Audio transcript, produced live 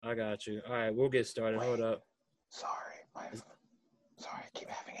I got you. All right, we'll get started. Wait. Hold up. Sorry, sorry, I keep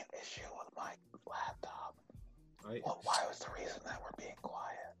having an issue with my laptop. Right. Well, why was the reason that we're being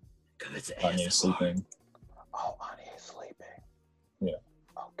quiet? Cause it's Anya's sleeping. Oh, Anya is sleeping. Yeah.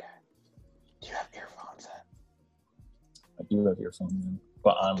 Okay. Do you have earphones in? I do have earphones in,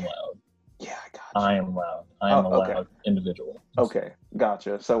 but I'm Okay. loud. Yeah, I got you. I am loud. I am a okay. loud individual. Okay,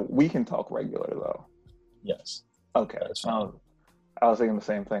 gotcha. So we can talk regular though. Yes. Okay. That's fine. I was thinking the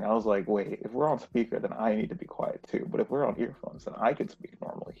same thing. I was like, wait, if we're on speaker, then I need to be quiet too. But if we're on earphones, then I can speak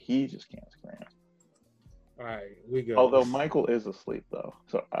normally. He just can't scream. All right, we go. Although Michael is asleep though,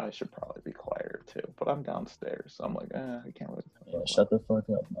 so I should probably be quieter too. But I'm downstairs, so I'm like, I can't really. Yeah, shut the fuck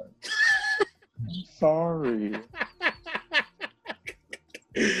up, Mark. Sorry.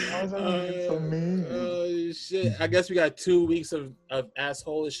 Why is everyone so mean? Oh shit! I guess we got 2 weeks of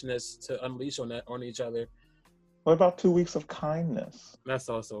assholishness to unleash on each other. What about 2 weeks of kindness? That's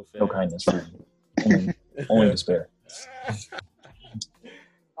also fair. No kindness for you. Only despair.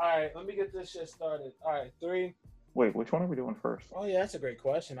 All right, let me get this shit started. All right, 3. Wait, which one are we doing first? Oh yeah, that's a great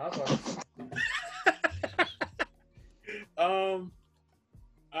question. I'll talk.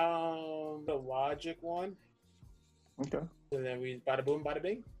 The Logic one. Okay. And then we bada boom, bada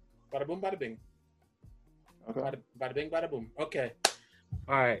bing, bada boom, bada bing, Okay. bada bing, bada boom. Okay.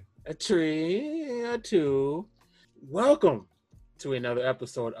 All right. A 3, a 2. Welcome to another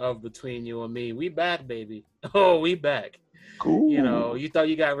episode of Between You and Me. We back, baby. Oh, we back. Cool. You know, you thought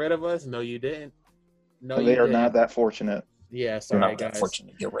you got rid of us? No, you didn't. No, they you are didn't. not that fortunate. Yeah, You're sorry, not guys. that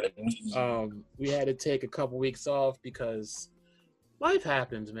fortunate to get rid of me. We had to take a couple weeks off because life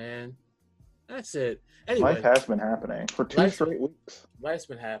happens, man. That's it. Anyway, Life has been happening for 2 straight weeks. Life's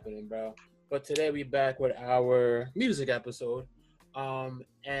been happening, bro. But today we back with our music episode.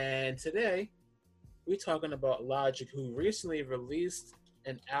 And today we're talking about Logic, who recently released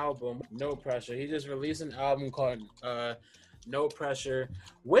an album, No Pressure. He just released an album called No Pressure,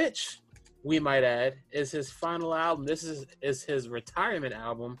 which we might add is his final album. This is his retirement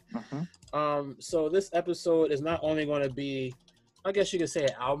album. Mm-hmm. So this episode is not only going to be, I guess you could say,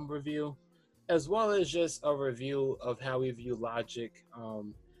 an album review, as well as just a review of how we view Logic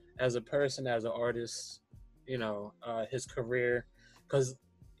as a person, as an artist, you know, his career. Because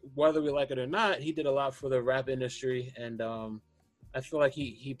whether we like it or not, he did a lot for the rap industry, and I feel like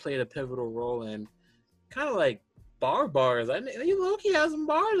he played a pivotal role in kind of like bars. He low-key has some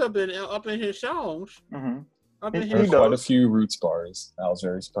bars up in his songs. Mm-hmm. Up in I heard his quite a few Roots bars. I was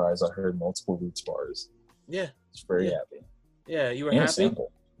very surprised. I heard multiple Roots bars. Yeah. I was very happy. Yeah, you were And happy? a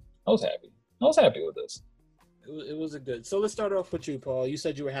sample. I was happy. I was happy with this. It was a good. So let's start off with you, Paul. You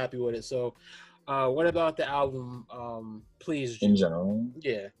said you were happy with it. So what about the album pleased you? In general?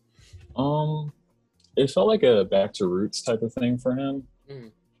 Yeah. It felt like a back to roots type of thing for him.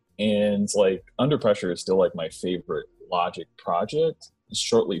 Mm. And like Under Pressure is still like my favorite Logic project,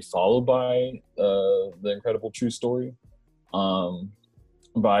 shortly followed by The Incredible True Story. But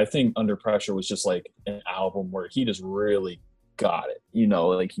I think Under Pressure was just like an album where he just really got it. You know,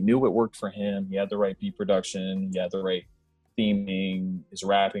 like he knew what worked for him. He had the right beat production. He had the right theming. His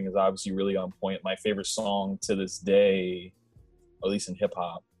rapping is obviously really on point. My favorite song to this day, at least in hip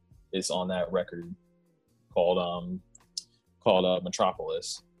hop, is on that record called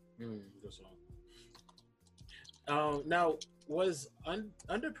Metropolis. Good song. Now was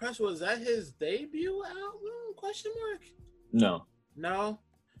Under Pressure, was that his debut album? Question mark. No,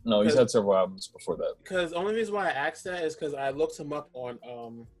 No. he's had several albums before that. Because the only reason why I asked that is because I looked him up on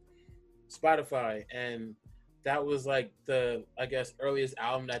Spotify, and that was like the, I guess, earliest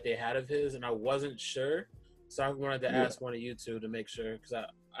album that they had of his, and I wasn't sure, so I wanted to ask one of you two to make sure, because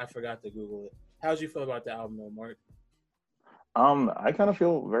I forgot to Google it. How'd you feel about the album, though, Mark? I kind of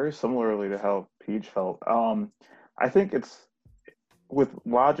feel very similarly to how Peach felt. I think it's with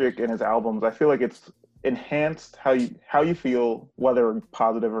Logic and his albums, I feel like it's enhanced how you feel, whether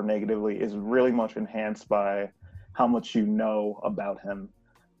positive or negatively, is really much enhanced by how much you know about him.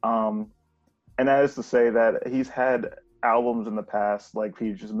 And that is to say that he's had albums in the past, like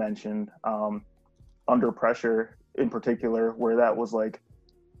Peach just mentioned, Under Pressure in particular, where that was like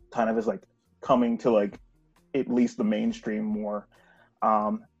kind of his like coming to like at least the mainstream more.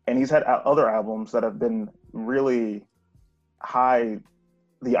 And he's had other albums that have been really high.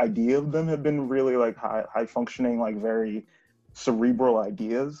 The idea of them have been really like high functioning, like very cerebral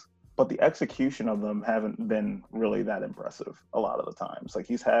ideas, but the execution of them haven't been really that impressive a lot of the times. Like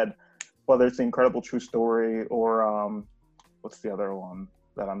he's had, whether it's The Incredible True Story or what's the other one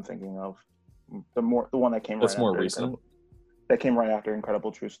that I'm thinking of? The one that came That's right more after recent. That came right after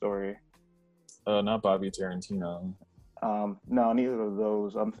Incredible True Story. Not Bobby Tarantino. No, neither of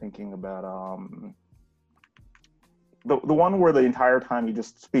those. I'm thinking about the one where the entire time he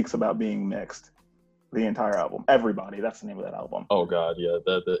just speaks about being mixed. The entire album, Everybody. That's the name of that album. Oh God, yeah,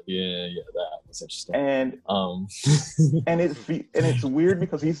 that was interesting. And and it's weird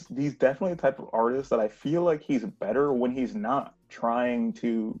because he's definitely the type of artist that I feel like he's better when he's not trying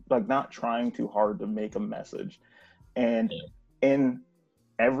too hard to make a message. And in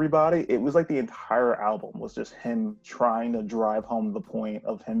Everybody, it was like the entire album was just him trying to drive home the point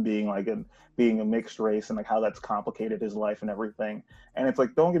of him being being a mixed race and like how that's complicated his life and everything. And it's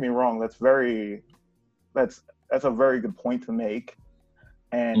like, don't get me wrong, that's a very good point to make,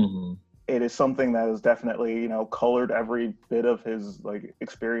 and it is something that has definitely colored every bit of his like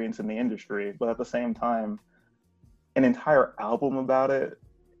experience in the industry. But at the same time, an entire album about it,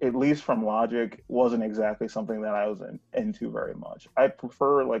 at least from Logic, wasn't exactly something that I was into very much. I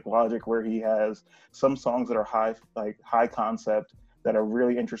prefer like Logic, where he has some songs that are high concept, that are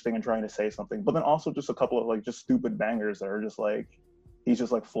really interesting and trying to say something, but then also just a couple of like just stupid bangers that are just like he's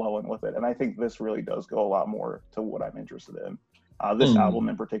just like flowing with it. And I think this really does go a lot more to what I'm interested in. This album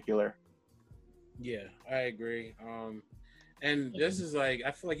in particular. Yeah, I agree. And this is like,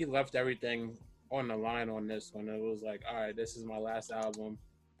 I feel like he left everything on the line on this one. It was like, all right, this is my last album.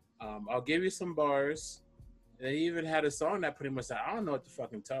 I'll give you some bars. And he even had a song that pretty much said, I don't know what to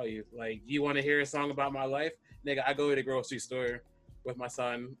fucking tell you. Like, you want to hear a song about my life? Nigga, I go to the grocery store with my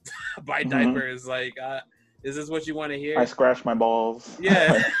son, buy diapers. Like, is this what you want to hear? I scratch my balls.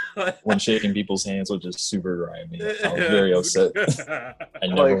 Yeah. When shaking people's hands was just super grimy. I was very upset. I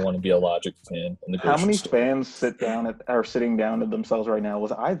never want to be a Logic fan. How many fans are sitting down to themselves right now?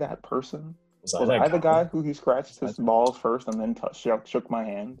 Was I that person? Was I the guy who he scratched his balls first and then shook my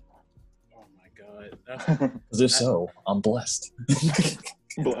hand? Oh my God. As if so, I'm blessed.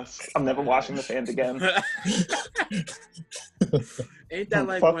 Blessed. I'm never washing this hand again. Ain't that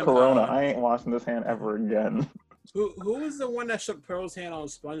like fuck when, Corona? I ain't washing this hand ever again. Who was the one that shook Pearl's hand on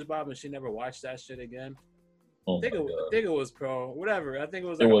SpongeBob and she never watched that shit again? Oh I think it was Pearl. Whatever. I think it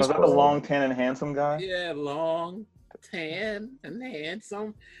was. Like, was that the long, tan, and handsome guy? Yeah, long, tan, and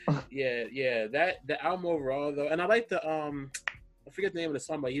handsome. yeah. The album overall though, and I like the I forget the name of the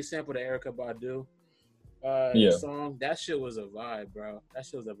song, but he sampled the Erykah Badu song. That shit was a vibe, bro. That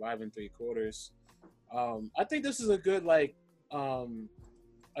shit was a vibe in 3/4. I think this is a good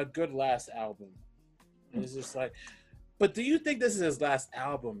last album. It's just like, but do you think this is his last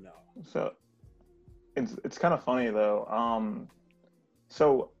album though? So it's kind of funny though.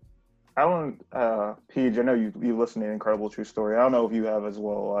 So I don't, Peach, I know you listen to Incredible True Story. I don't know if you have as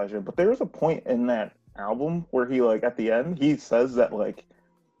well, Elijah, but there's a point in that album where he like at the end he says that like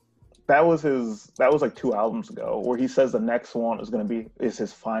that was like 2 albums ago, where he says the next one is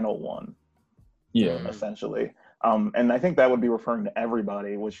his final one. Yeah, essentially. And I think that would be referring to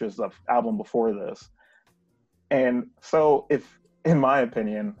Everybody, which is the album before this. And so if, in my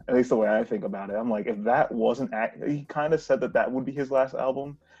opinion, at least the way I think about it, I'm like, if that wasn't, he kind of said that would be his last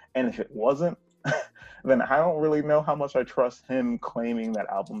album. And if it wasn't, then I don't really know how much I trust him claiming that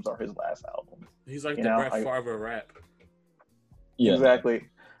albums are his last album. He's like the Brett Favre rap. Yeah, exactly.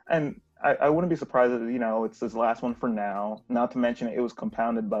 And I wouldn't be surprised if, it's his last one for now. Not to mention it was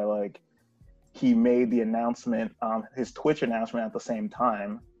compounded by like, he made the announcement, his Twitch announcement at the same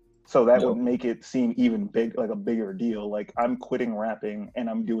time. So that would make it seem even like a bigger deal. Like, I'm quitting rapping and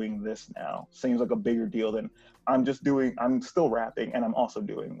I'm doing this now. Seems like a bigger deal than I'm still rapping and I'm also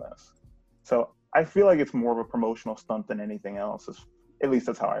doing this. So I feel like it's more of a promotional stunt than anything else. At least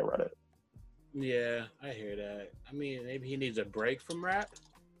that's how I read it. Yeah, I hear that. I mean, maybe he needs a break from rap.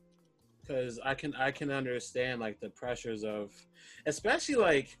 Because I can understand like the pressures of, especially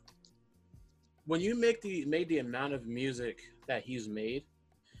like when you made the amount of music that he's made.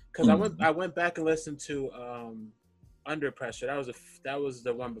 Because I went back and listened to Under Pressure. That was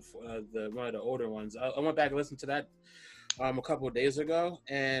the one before one of the older ones. I went back and listened to that a couple of days ago,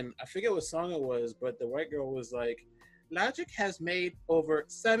 and I forget what song it was, but the white girl was like, Logic has made over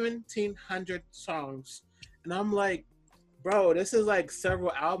 1,700 songs, and I'm like, bro, this is like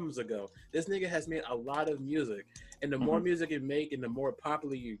several albums ago. This nigga has made a lot of music, and the more music you make, and the more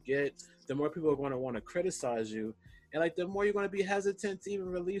popular you get, the more people are going to want to criticize you. And like the more you're going to be hesitant to even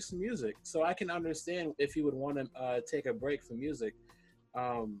release music. So I can understand if you would want to take a break from music.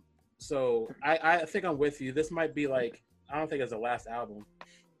 So I think I'm with you. This might be like, I don't think it's the last album.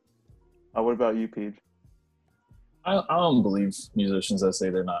 What about you, Peach? I don't believe musicians that say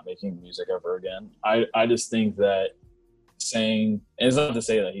they're not making music ever again. I just think that saying, and it's not to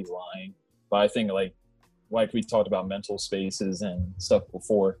say that he's lying, but I think like we talked about mental spaces and stuff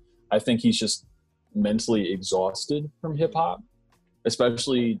before, I think he's just mentally exhausted from hip hop,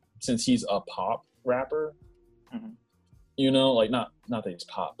 especially since he's a pop rapper. Mm-hmm. You know, like not that he's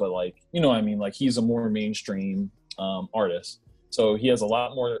pop, but like, you know what I mean? Like he's a more mainstream artist. So he has a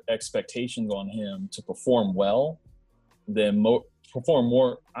lot more expectations on him to perform well than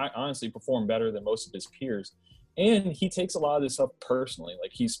I honestly perform better than most of his peers. And he takes a lot of this stuff personally.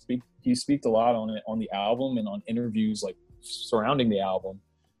 Like he speaks a lot on it on the album and on interviews like surrounding the album,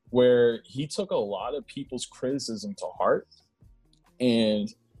 where he took a lot of people's criticism to heart.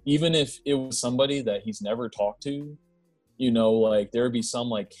 And even if it was somebody that he's never talked to, you know, like there would be some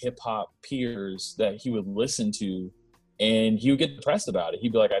like hip hop peers that he would listen to and he would get depressed about it.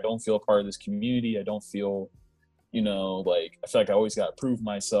 He'd be like, I don't feel a part of this community. I don't feel, you know, like I feel like I always got to prove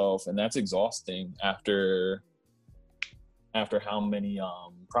myself. And that's exhausting after how many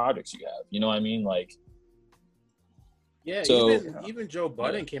projects you have, you know what I mean? Like, yeah, so, even Joe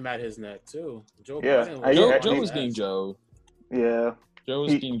Budden came at his neck too. Joe was being Joe. Yeah. Joe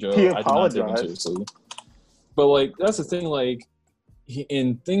was being Joe. He I did not take him apologized. seriously. But like that's the thing, like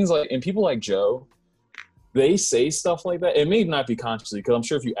in people like Joe, they say stuff like that. It may not be consciously, because I'm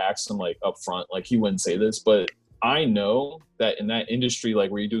sure if you asked him like up front, like he wouldn't say this, but I know that in that industry,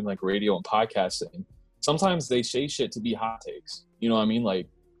 like where you're doing like radio and podcasting, sometimes they say shit to be hot takes. You know what I mean? Like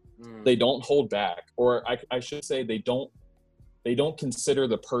they don't hold back, or I should say they don't consider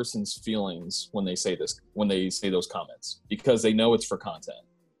the person's feelings when they say those comments, because they know it's for content.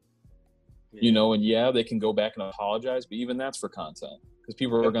 You know, and yeah, they can go back and apologize, but even that's for content, because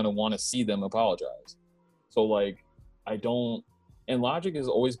people are going to want to see them apologize. So like, and Logic has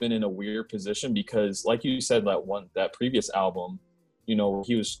always been in a weird position, because like you said, that previous album, you know,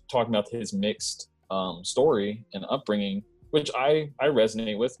 he was talking about his mixed story and upbringing, which I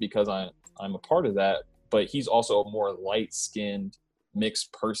resonate with, because I'm a part of that, but he's also a more light-skinned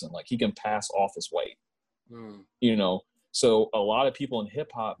mixed person. Like he can pass off as white, you know? So a lot of people in hip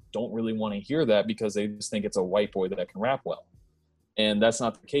hop don't really want to hear that, because they just think it's a white boy that can rap well. And that's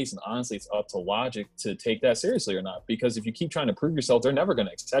not the case. And honestly, it's up to Logic to take that seriously or not, because if you keep trying to prove yourself, they're never going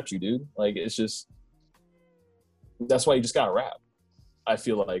to accept you, dude. Like, it's just, that's why you just got to rap. I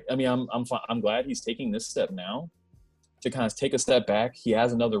feel like, I mean, I'm glad he's taking this step now to kind of take a step back. He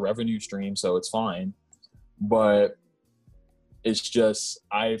has another revenue stream, so it's fine. But it's just,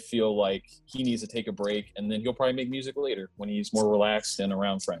 I feel like he needs to take a break, and then he'll probably make music later when he's more relaxed and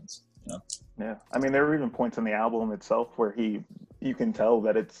around friends, you know? Yeah. I mean, there were even points in the album itself where you can tell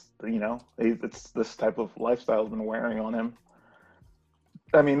that it's, you know, it's this type of lifestyle has been wearing on him.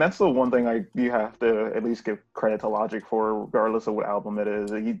 I mean, that's the one thing you have to at least give credit to Logic for, regardless of what album it is.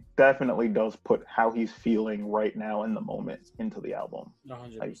 He definitely does put how he's feeling right now in the moment into the album.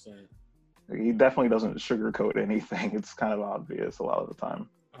 100%. He definitely doesn't sugarcoat anything. It's kind of obvious a lot of the time.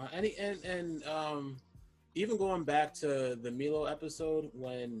 Even going back to the Milo episode,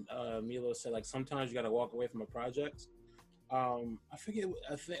 when Milo said like sometimes you got to walk away from a project. I forget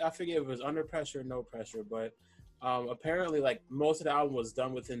if it was Under Pressure or No Pressure, but apparently like most of the album was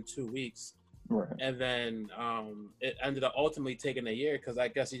done within 2 weeks. Right. And then it ended up ultimately taking a year, because I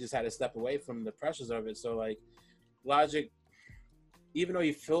guess he just had to step away from the pressures of it. So like Logic, even though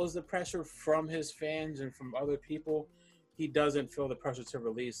he feels the pressure from his fans and from other people, he doesn't feel the pressure to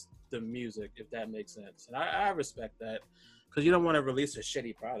release the music, if that makes sense. And I respect that, because you don't want to release a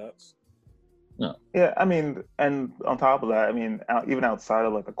shitty products. No. Yeah, I mean, and on top of that, I mean, even outside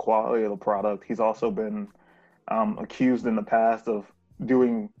of like the quality of the product, he's also been accused in the past of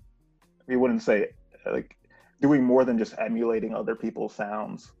doing, he wouldn't say like doing more than just emulating other people's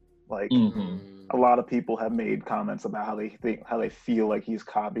sounds. Like a lot of people have made comments about how they feel like he's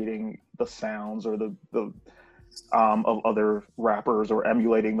copying the sounds or the of other rappers, or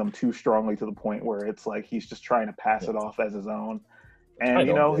emulating them too strongly to the point where it's like he's just trying to pass it off as his own. And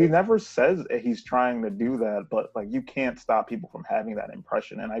you know, he never says he's trying to do that, but like you can't stop people from having that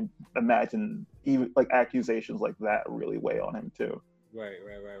impression. And I imagine even like accusations like that really weigh on him too. Right.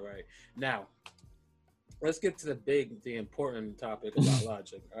 Now, let's get to the important topic about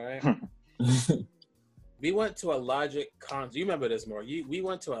Logic. All right. We went to a Logic concert. You remember this, more? We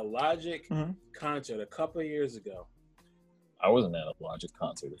went to a Logic concert a couple of years ago. I wasn't at a Logic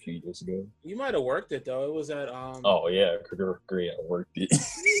concert a few years ago. You might have worked it though. It was at Oh yeah, great. I worked it.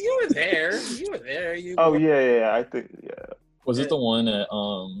 You were there. Yeah. I think Was it the one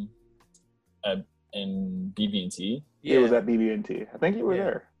in BB&T? Yeah. It was at BB&T. I think you were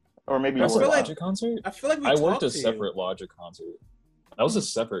there, or maybe you were. Logic concert. I feel like I worked a separate Logic concert. That was a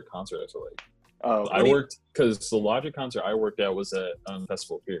separate concert. I feel like. I worked, because the Logic concert I worked at was at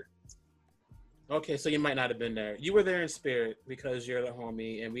Festival Pier. Okay, so you might not have been there. You were there in spirit because you're the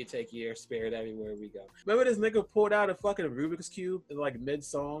homie, and we take your spirit everywhere we go. Remember this nigga pulled out a fucking Rubik's Cube in like mid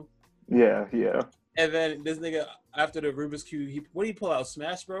song? Yeah, yeah. And then this nigga, after the Rubik's Cube, what did he pull out?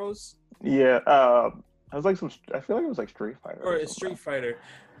 Smash Bros? Yeah, I was like I feel like it was like Street Fighter. Or a Street Fighter.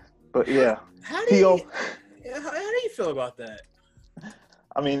 But yeah. How do you feel about that?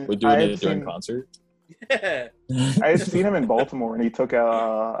 I mean, we're doing it during concert. Yeah. I had seen him in Baltimore, and he took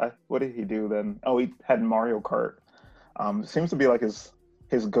what did he do then? Oh, he had Mario Kart. Seems to be like his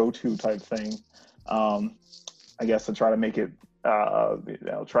go-to type thing. I guess to try to make it,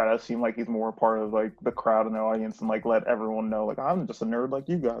 try to seem like he's more part of like the crowd and the audience, and like let everyone know, like, I'm just a nerd like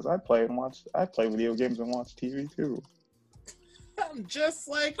you guys. I play video games and watch TV too. I'm just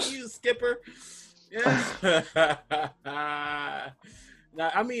like you, Skipper. Yeah. Now,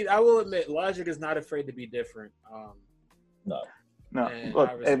 I mean, I will admit, Logic is not afraid to be different. No,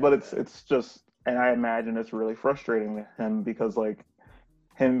 but it's just, and I imagine it's really frustrating to him because like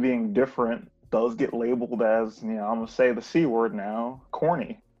him being different does get labeled as, I'm gonna say the C word now,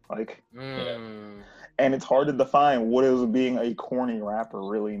 corny. Like, and it's hard to define what does being a corny rapper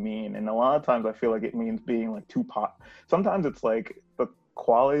really mean. And a lot of times I feel like it means being like too pop. Sometimes it's like the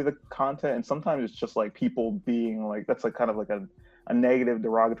quality of the content, and sometimes it's just like people being like, that's like kind of like a negative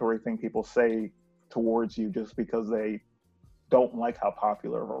derogatory thing people say towards you just because they don't like how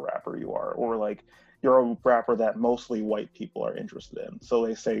popular of a rapper you are, or like you're a rapper that mostly white people are interested in. So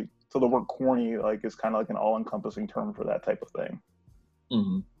they say, so the word corny like is kind of like an all-encompassing term for that type of thing.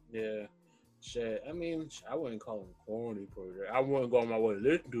 Mm-hmm. Yeah. Shit. I mean, I wouldn't call him corny, I wouldn't go on my way to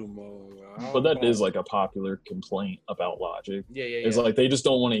listen to him. But that is like a popular complaint about Logic. Yeah. It's like they just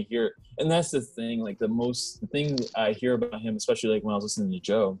don't want to hear it. And that's the thing. Like the thing I hear about him, especially like when I was listening to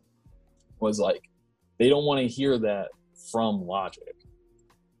Joe, was like they don't want to hear that from Logic.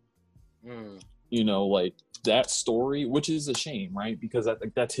 Like that story, which is a shame, right? Because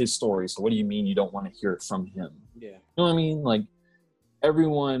that's his story. So what do you mean you don't want to hear it from him? Yeah. You know what I mean? Like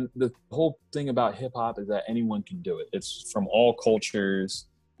everyone, the whole thing about hip hop is that anyone can do it. It's from all cultures,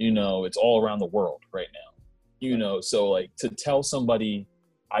 it's all around the world right now. So like to tell somebody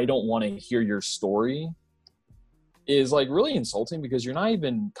I don't want to hear your story is like really insulting because you're not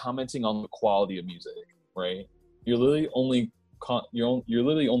even commenting on the quality of music, right? You're literally only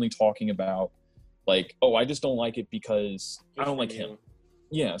talking about like, oh, I just don't like it because I don't like him.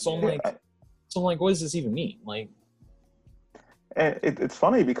 Yeah. So I'm like, what does this even mean? Like, and it's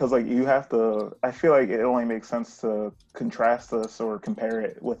funny because like you have to, I feel like it only makes sense to contrast this or compare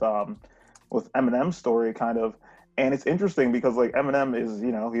it with Eminem's story kind of. And it's interesting because like Eminem is,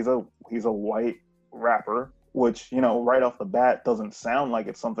 he's a white rapper, which, right off the bat doesn't sound like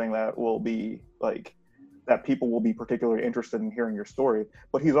it's something that will be like, that people will be particularly interested in hearing your story.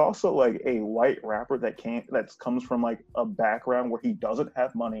 But he's also like a white rapper that comes from like a background where he doesn't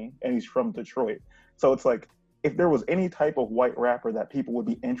have money and he's from Detroit. So it's like, if there was any type of white rapper that people would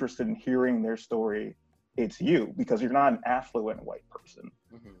be interested in hearing their story, it's you, because you're not an affluent white person.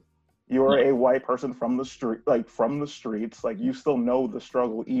 Mm-hmm. You're a white person from the streets, like you still know the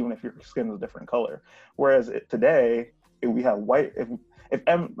struggle, even if your skin is a different color. Whereas today, if we have white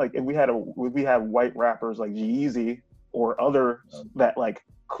rappers like G-Eazy or others that like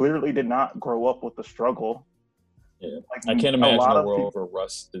clearly did not grow up with the struggle. Yeah, like, I can't imagine a world where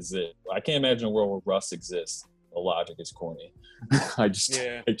Russ is it. I can't imagine a world where Russ exists. The Logic is corny. I just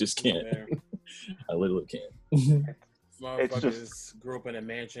can't. Yeah. I literally can't. Motherfuckers grew up in a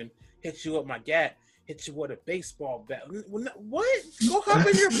mansion. Hit you up my gat. Hit you with a baseball bat. What? Go hop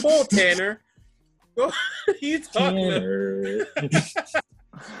in your pool, Tanner. Go. You talking? It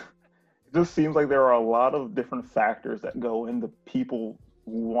just seems like there are a lot of different factors that go into people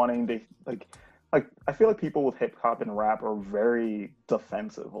wanting to like. I feel like people with hip hop and rap are very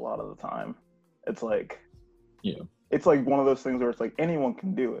defensive a lot of the time. It's like, it's like one of those things where it's like anyone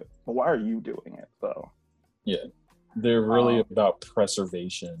can do it, but why are you doing it though? Yeah, they're really about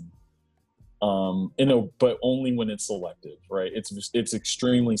preservation, but only when it's selective, right? It's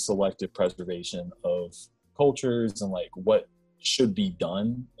extremely selective preservation of cultures and like what should be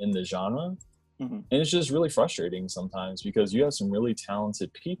done in the genre, and it's just really frustrating sometimes because you have some really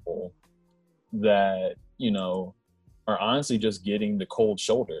talented people that are honestly just getting the cold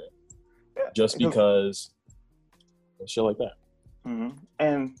shoulder just because of shit like that. Mm-hmm.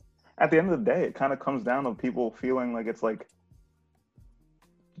 And at the end of the day, it kind of comes down to people feeling like it's like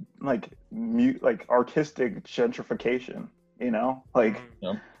artistic gentrification,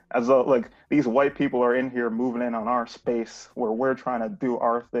 as though like these white people are in here moving in on our space where we're trying to do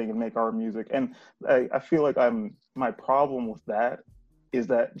our thing and make our music. And I feel like my problem with that is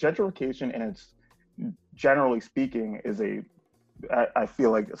that gentrification generally speaking, I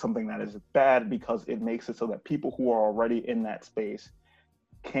feel like something that is bad because it makes it so that people who are already in that space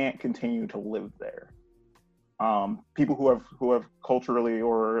can't continue to live there. People who have culturally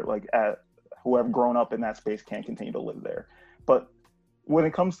or like who have grown up in that space can't continue to live there. But when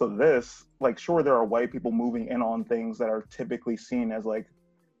it comes to this, like, sure, there are white people moving in on things that are typically seen as like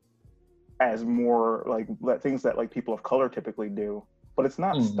as more like things that like people of color typically do, but it's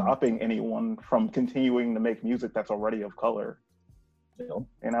not stopping anyone from continuing to make music that's already of color. You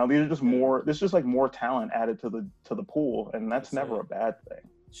know, these are just more. There's just like more talent added to the pool, and that's never a bad thing.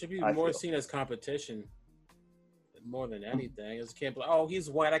 Should be more seen as competition more than anything. It's can't be, oh, he's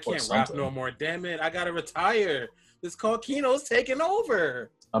white, I can't rap no more. Damn it, I gotta retire. This called Kino's taking over.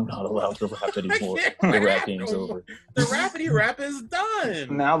 I'm not allowed to rap anymore. The rap game's over. The rappity rap is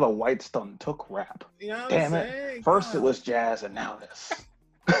done. Now the whites done took rap. You know what Damn I'm it! saying? First it was jazz, and now this.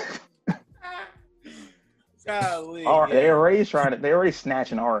 Golly, They're already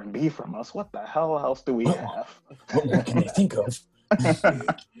snatching R&B from us. What the hell else do we have? What more can I think of?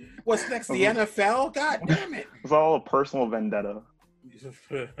 What's next? The NFL? God damn it! It's all a personal vendetta.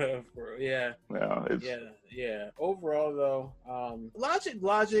 Yeah. Yeah. Overall, though,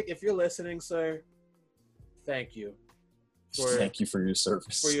 Logic. If you're listening, sir, thank you. Thank you for your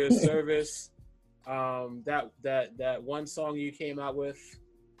service. For your service. That one song you came out with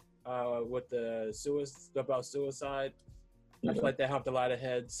the about suicide. I feel like that helped a lot of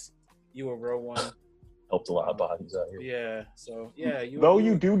heads. You a real one. Helped a lot of bodies out here. Yeah. So yeah.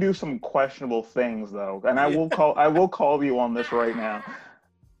 You do some questionable things though, and I will call you on this right now.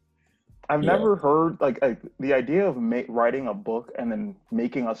 I've never heard like the idea of writing a book and then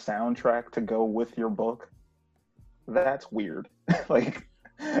making a soundtrack to go with your book. That's weird. Like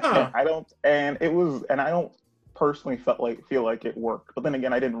I don't personally feel like it worked. But then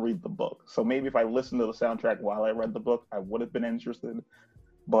again, I didn't read the book, so maybe if I listened to the soundtrack while I read the book, I would have been interested.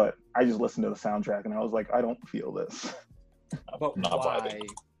 But I just listened to the soundtrack and I was like, I don't feel this. But why?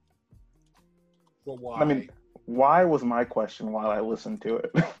 But why? I mean, why was my question while I listened to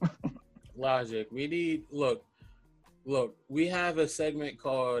it? Logic. We need look. We have a segment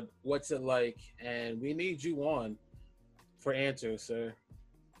called "What's It Like," and we need you on for answers, sir.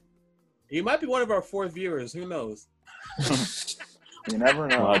 You might be one of our 4 viewers. Who knows? You never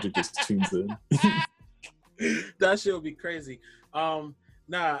know. Logic just tunes in. That shit would be crazy.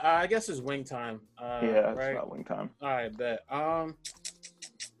 I guess it's wing time. It's right? not wing time. All right, bet. Let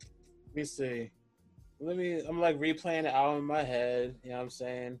me see. I'm like replaying the album in my head. You know what I'm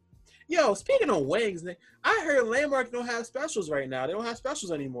saying? Yo, speaking of wings, I heard Landmark don't have specials right now. They don't have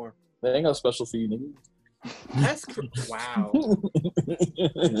specials anymore. They ain't got special for you, nigga. That's wow.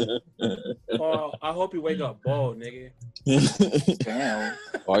 Paul, I hope you wake up bald, nigga. Damn.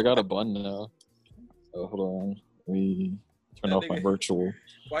 Oh, I got a bun now. Oh, hold on. Let me turn off my virtual.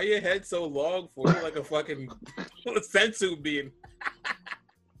 Why your head so long for? You like a fucking sensu bean.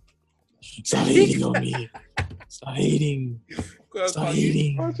 Stop hating on me. Stop hating. Stop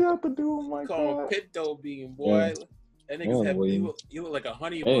hating. What you have to do with my call pinto bean, boy. Yeah. That nigga's head, you look like a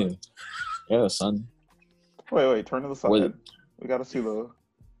honey bun. Yeah, son. Wait, turn to the side. Wait. We gotta see the.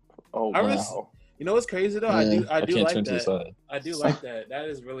 Oh wow! You know what's crazy though? I do like that. I do like that. That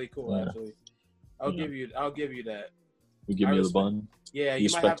is really cool, actually. I'll give you that. You give me the bun. Yeah, you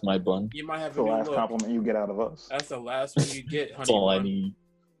respect my bun. You might have the last compliment you get out of us. That's the last one you get. Honey That's all bun. I need.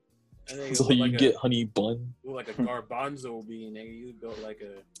 That's all you get, honey bun. You look like a garbanzo bean, nigga. You built like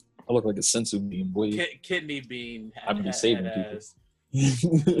a. I look like a sensu bean, boy. Kidney bean. I've been saving people.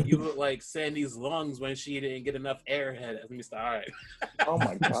 You look like Sandy's lungs when she didn't get enough airhead. Let me start. All right. Oh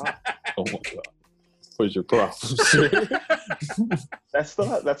my god. Oh my god. What's your problem? That's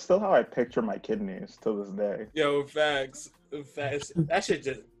still how I picture my kidneys to this day. Yo, facts. That shit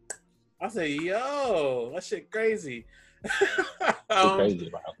just. I say, yo, that shit crazy. Crazy,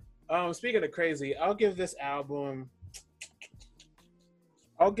 bro. Speaking of crazy, I'll give this album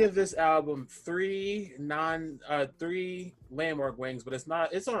 3 Landmark wings, but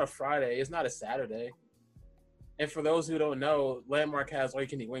it's on a Friday. It's not a Saturday. And for those who don't know, Landmark has all you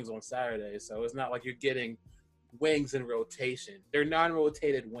can eat wings on Saturday, so it's not like you're getting wings in rotation. They're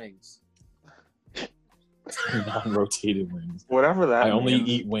non-rotated wings. Non-rotated wings. Whatever that I only means.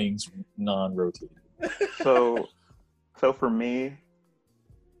 eat wings non-rotated. So for me,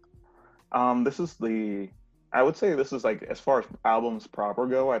 I would say this is like, as far as albums proper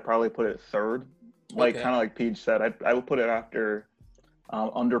go, I'd probably put it third. Like kind of like Peach said, I would put it after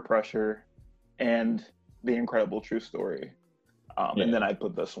Under Pressure and The Incredible True Story. And then I'd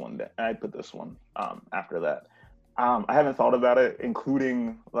put this one after that. I haven't thought about it,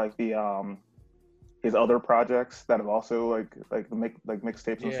 including like the his other projects that have also like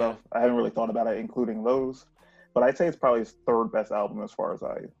mixtapes and stuff. I haven't really thought about it including those, but I'd say it's probably his third best album as far as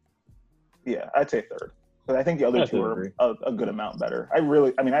I'd say third. But I think the other two are a good amount better. I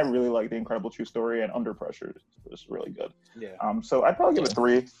really like The Incredible True Story, and Under Pressure is really good. Yeah. So I'd probably give it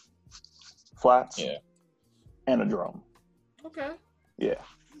 3 flats. Yeah. And a drum. Okay. Yeah.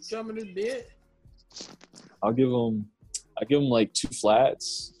 Drumming a bit. I'll give him like 2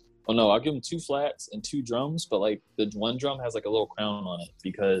 flats. Oh no, I'll give him 2 flats and 2 drums, but like the one drum has like a little crown on it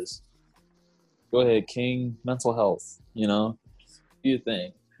because go ahead, King, mental health, you know? Do your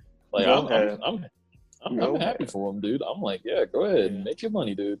thing. Like I'm happy for him, dude. I'm like, yeah, go ahead, make your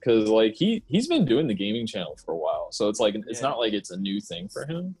money, dude. Because like he's been doing the gaming channel for a while, so it's like it's not like it's a new thing for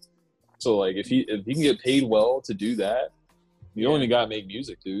him. So like if he can get paid well to do that, you don't even gotta make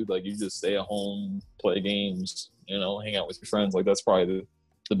music, dude. Like you just stay at home, play games, you know, hang out with your friends. Like that's probably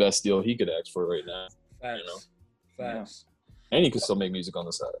the best deal he could ask for right now. Facts. You know? Facts. And he can still make music on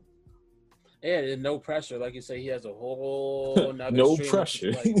the side. Yeah, there's no pressure. Like you say, he has a whole nother no stream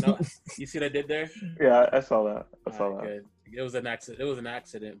pressure. You see what I did there? Yeah, I saw that. I saw that. Good. It was an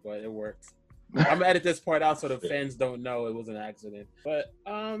accident, but it worked. I'm gonna edit this part out so the fans don't know it was an accident. But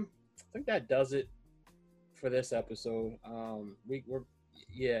I think that does it for this episode. Oh, where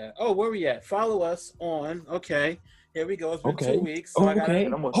we at? Follow us on. Okay, here we go. It's been 2 weeks. So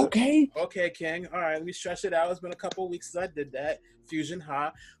Okay, King. All right, let me stretch it out. It's been a couple weeks since I did that. Fusion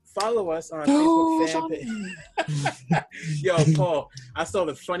High. Follow us on our Facebook fan page. Yo, Paul, I saw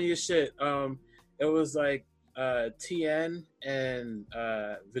the funniest shit. It was like TN and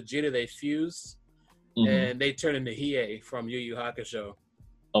Vegeta, they fused, and they turned into Hiei from Yu Yu Hakusho.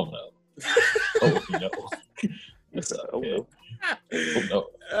 Oh no. Oh no.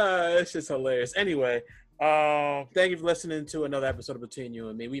 It's just hilarious. Anyway, thank you for listening to another episode of Between You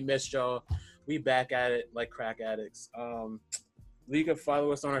and Me. We missed y'all. We back at it like crack addicts. You can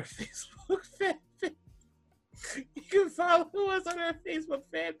follow us on our Facebook fan page. You can follow us on our Facebook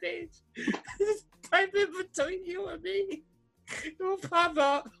fan page. Just type in Between You and Me. It will pop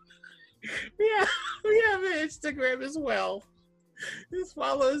up. We have an Instagram as well. Just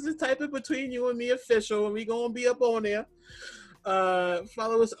follow us and type in Between You and Me official, and we gonna be up on there.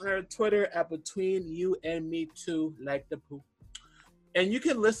 Follow us on our Twitter at Between You and Me too, like the poop. And you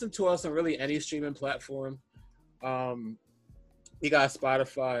can listen to us on really any streaming platform. You got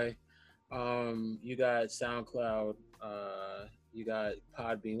Spotify, you got SoundCloud, you got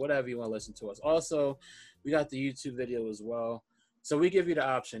Podbean, whatever you want to listen to us. Also, we got the YouTube video as well. So we give you the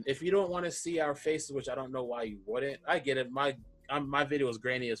option. If you don't want to see our faces, which I don't know why you wouldn't, I get it. My video is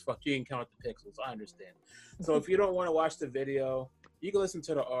grainy as fuck. You can count the pixels. I understand. So if you don't want to watch the video, you can listen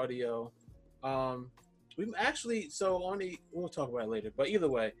to the audio. We'll talk about it later. But either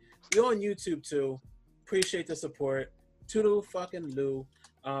way, we're on YouTube too. Appreciate the support. Toodle fucking Lou.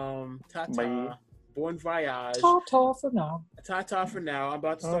 Ta-ta. Bon voyage. Ta-ta for now. Ta-ta for now. I'm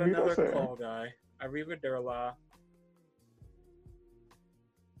about to start another call, guy. Arrivederla.